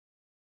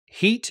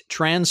Heat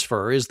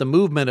transfer is the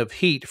movement of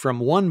heat from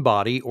one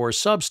body or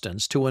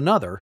substance to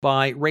another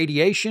by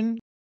radiation,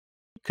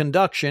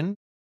 conduction,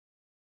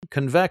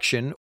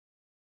 convection,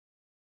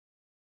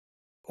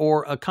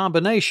 or a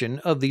combination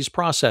of these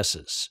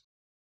processes.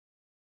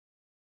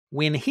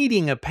 When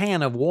heating a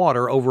pan of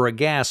water over a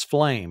gas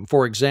flame,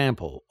 for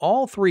example,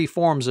 all three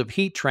forms of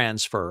heat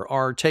transfer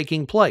are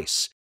taking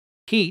place.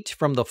 Heat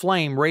from the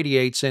flame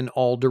radiates in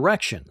all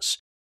directions.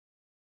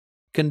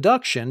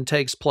 Conduction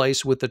takes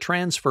place with the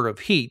transfer of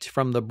heat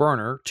from the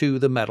burner to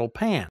the metal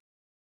pan.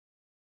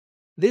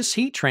 This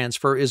heat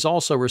transfer is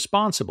also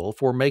responsible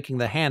for making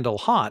the handle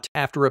hot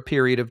after a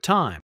period of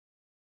time.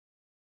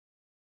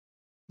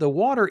 The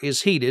water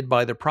is heated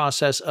by the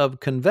process of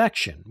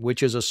convection,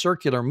 which is a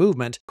circular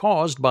movement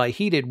caused by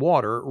heated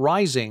water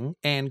rising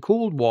and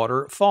cooled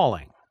water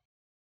falling.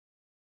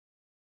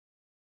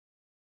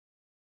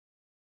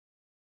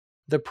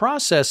 The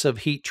process of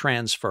heat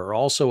transfer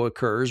also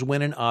occurs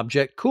when an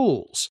object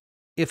cools.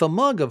 If a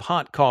mug of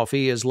hot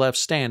coffee is left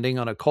standing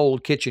on a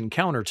cold kitchen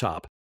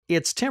countertop,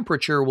 its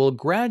temperature will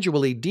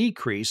gradually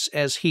decrease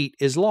as heat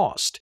is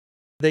lost.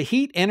 The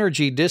heat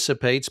energy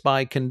dissipates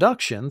by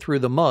conduction through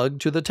the mug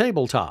to the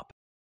tabletop,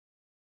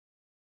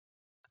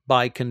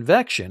 by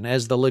convection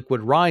as the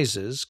liquid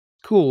rises,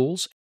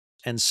 cools,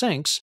 and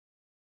sinks,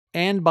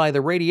 and by the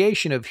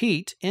radiation of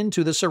heat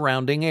into the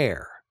surrounding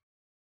air.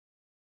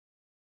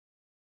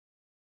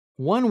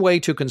 One way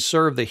to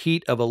conserve the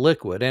heat of a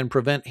liquid and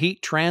prevent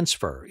heat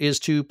transfer is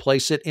to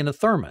place it in a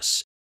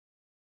thermos.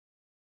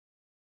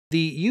 The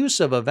use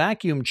of a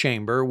vacuum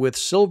chamber with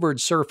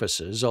silvered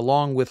surfaces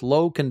along with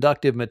low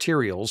conductive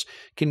materials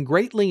can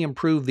greatly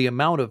improve the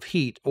amount of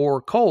heat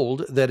or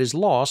cold that is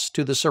lost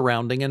to the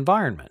surrounding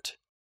environment.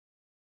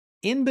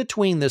 In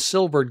between the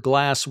silvered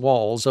glass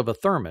walls of a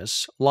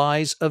thermos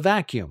lies a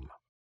vacuum.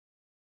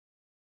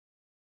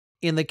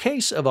 In the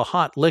case of a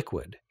hot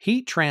liquid,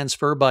 heat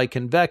transfer by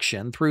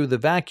convection through the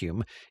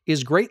vacuum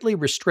is greatly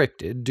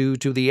restricted due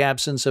to the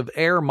absence of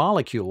air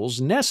molecules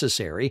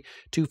necessary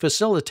to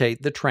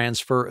facilitate the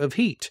transfer of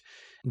heat.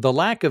 The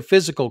lack of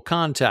physical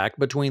contact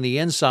between the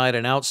inside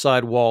and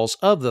outside walls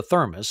of the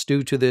thermos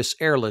due to this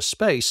airless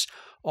space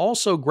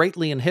also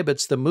greatly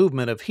inhibits the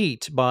movement of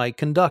heat by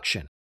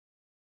conduction.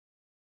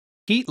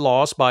 Heat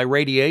loss by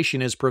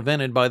radiation is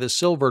prevented by the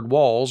silvered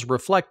walls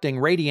reflecting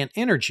radiant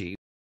energy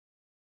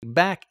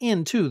back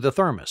into the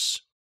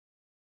thermos.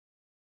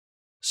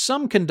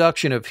 Some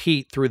conduction of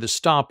heat through the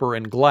stopper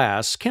and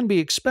glass can be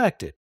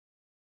expected,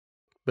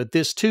 but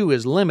this too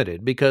is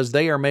limited because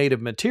they are made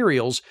of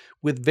materials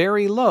with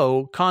very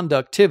low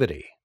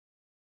conductivity.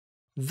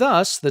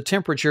 Thus, the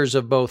temperatures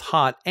of both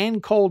hot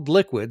and cold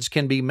liquids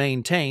can be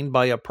maintained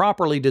by a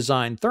properly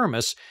designed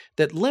thermos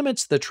that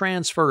limits the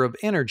transfer of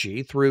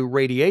energy through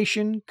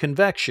radiation,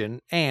 convection,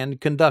 and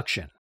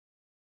conduction.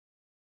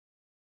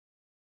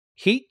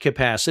 Heat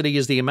capacity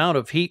is the amount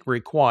of heat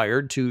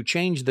required to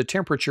change the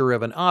temperature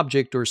of an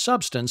object or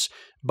substance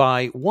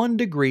by 1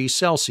 degree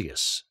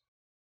Celsius.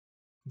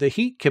 The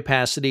heat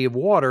capacity of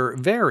water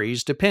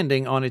varies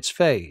depending on its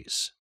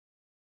phase.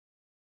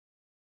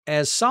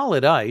 As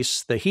solid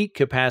ice, the heat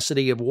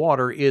capacity of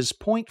water is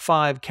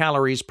 0.5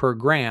 calories per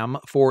gram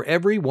for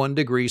every 1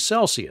 degree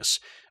Celsius,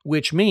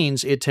 which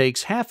means it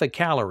takes half a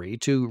calorie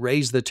to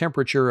raise the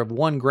temperature of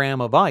 1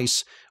 gram of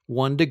ice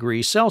 1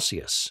 degree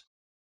Celsius.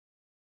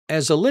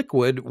 As a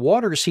liquid,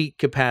 water's heat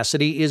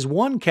capacity is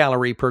 1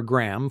 calorie per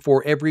gram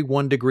for every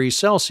 1 degree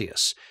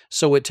Celsius,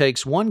 so it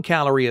takes 1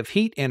 calorie of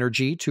heat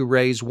energy to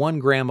raise 1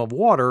 gram of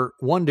water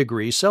 1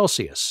 degree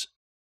Celsius.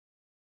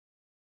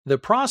 The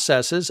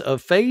processes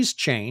of phase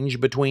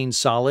change between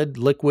solid,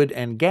 liquid,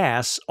 and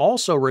gas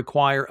also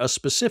require a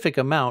specific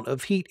amount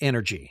of heat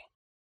energy.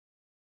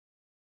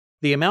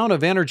 The amount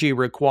of energy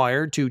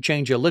required to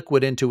change a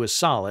liquid into a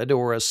solid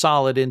or a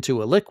solid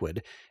into a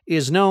liquid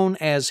is known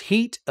as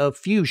heat of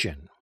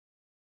fusion.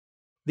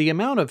 The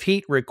amount of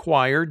heat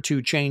required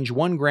to change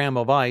 1 gram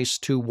of ice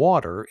to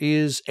water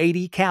is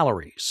 80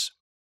 calories.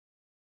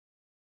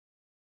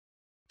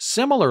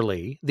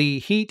 Similarly, the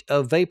heat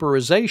of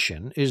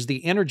vaporization is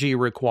the energy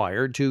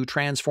required to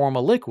transform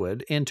a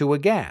liquid into a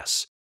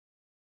gas.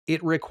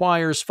 It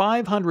requires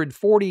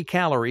 540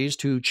 calories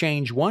to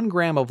change 1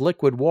 gram of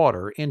liquid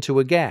water into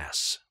a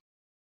gas.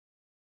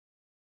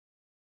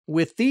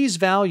 With these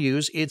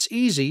values, it's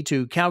easy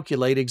to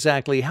calculate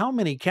exactly how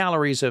many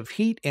calories of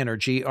heat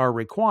energy are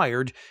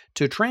required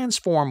to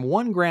transform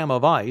 1 gram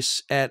of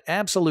ice at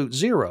absolute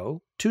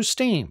zero to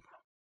steam.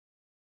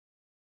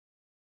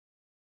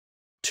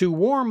 To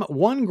warm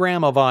 1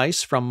 gram of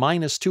ice from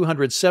minus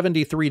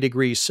 273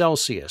 degrees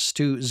Celsius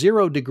to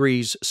 0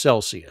 degrees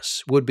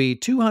Celsius would be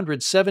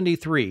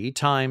 273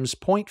 times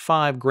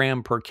 0.5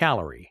 gram per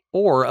calorie,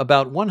 or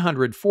about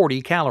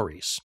 140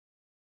 calories.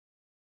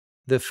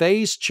 The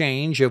phase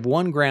change of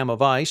 1 gram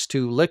of ice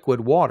to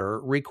liquid water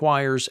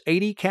requires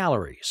 80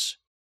 calories.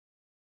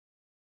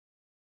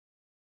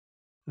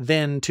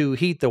 Then, to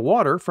heat the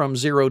water from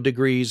 0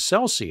 degrees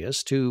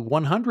Celsius to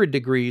 100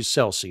 degrees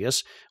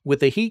Celsius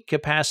with a heat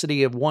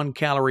capacity of 1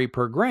 calorie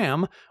per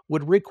gram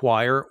would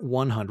require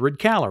 100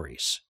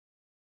 calories.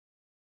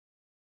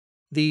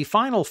 The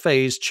final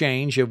phase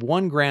change of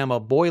 1 gram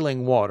of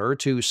boiling water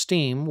to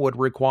steam would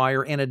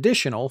require an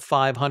additional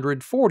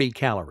 540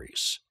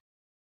 calories.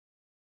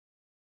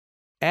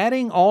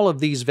 Adding all of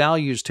these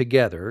values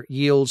together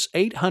yields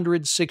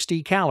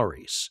 860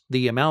 calories,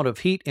 the amount of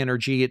heat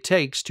energy it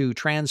takes to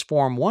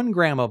transform 1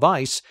 gram of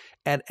ice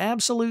at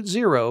absolute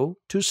zero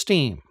to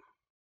steam.